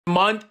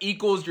Month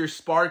equals your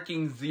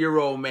sparking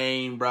zero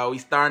main, bro. We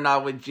starting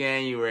out with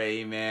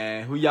January,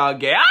 man. Who y'all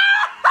get?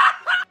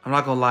 I'm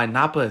not gonna lie,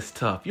 Nappa is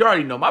tough. You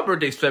already know, my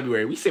birthday's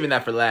February. We saving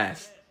that for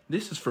last.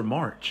 This is for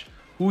March.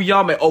 Who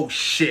y'all met? Oh,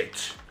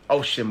 shit.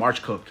 Oh, shit,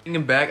 March cooked.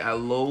 Thinking back, I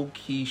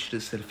low-key should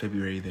have said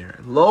February there.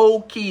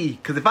 Low-key.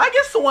 Because if I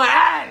get someone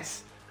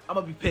ass, I'm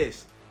gonna be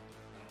pissed.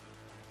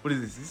 What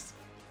is this?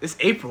 This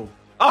April.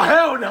 Oh,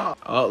 hell no.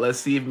 Oh, let's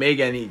see if May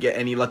get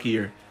any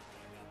luckier.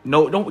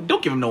 No, don't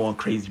give him no one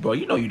crazy, bro.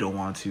 You know you don't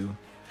want to.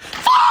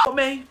 Oh,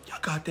 May, y'all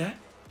got that.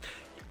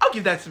 I'll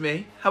give that to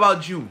May. How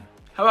about June?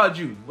 How about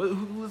June?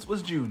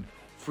 What's June?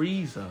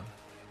 Frieza.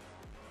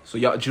 So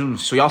y'all June.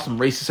 So y'all some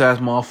racist ass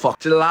motherfuckers.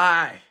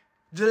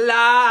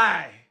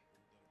 July.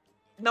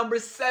 Number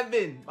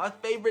 7. My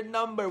favorite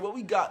number. What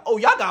we got? Oh,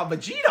 y'all got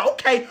Vegeta.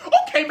 Okay,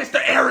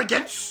 Mr.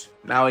 Arrogance.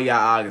 Now we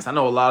got August. I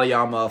know a lot of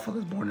y'all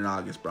motherfuckers born in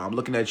August, bro. I'm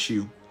looking at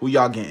you. Who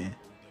y'all getting?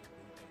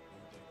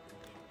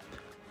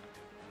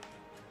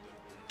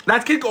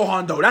 That's Kid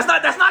Gohan though. That's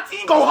not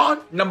Teen Gohan.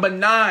 Number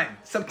 9,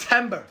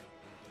 September.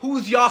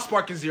 Who's y'all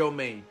sparking zero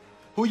main?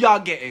 Who y'all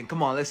getting?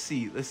 Come on, let's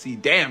see.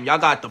 Damn, y'all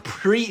got the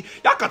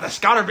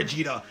Scouter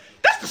Vegeta.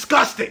 That's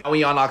disgusting. Are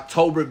we on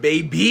October,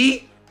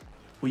 baby?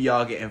 Who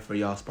y'all getting for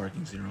y'all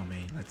sparking zero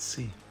main? Let's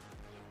see.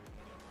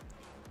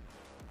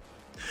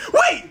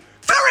 Wait,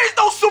 there is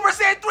no Super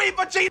Saiyan 3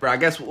 Vegeta. Bro, I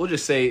guess we'll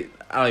just say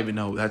I don't even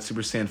know that's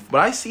Super Saiyan,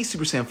 but I see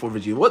Super Saiyan 4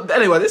 Vegeta. What?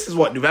 Anyway, this is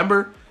what,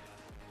 November?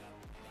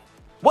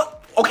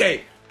 What?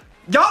 Okay.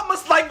 Y'all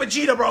must like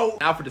Vegeta, bro.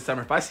 Now for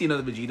December, if I see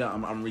another Vegeta,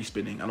 I'm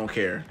respinning. I don't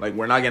care. Like,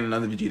 we're not getting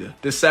another Vegeta.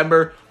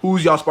 December,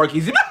 who's y'all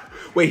sparking?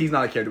 Wait, he's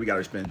not a character. We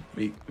gotta respin.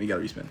 We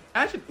gotta respin.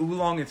 Imagine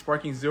Oolong and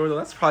sparking zero, though.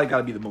 That's probably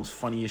gotta be the most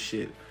funniest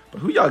shit.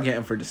 But who y'all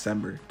getting for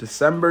December?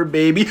 December,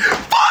 baby.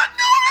 Fuck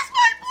no, that's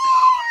my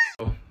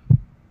boy!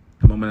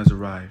 The moment has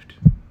arrived.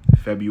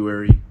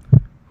 February.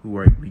 Who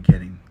are we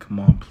getting? Come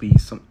on,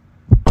 please.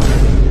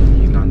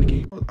 He's not in the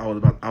game. I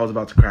was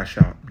about to crash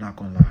out. I'm not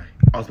gonna lie.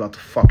 I was about to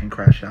fucking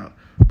crash out.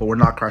 But we're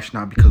not crashing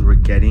out because we're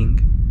getting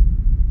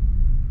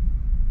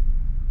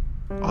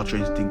Ultra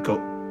Instinct Go.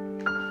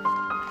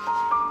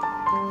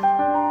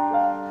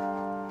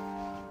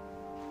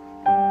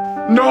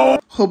 No!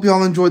 Hope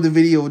y'all enjoyed the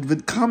video.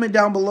 But comment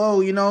down below,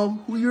 you know,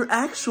 who your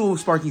actual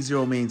Sparking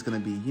Zero main is gonna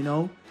be, you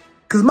know?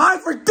 Cause mine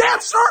for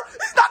damn sure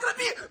is not gonna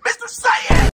be Mr. Saiyan!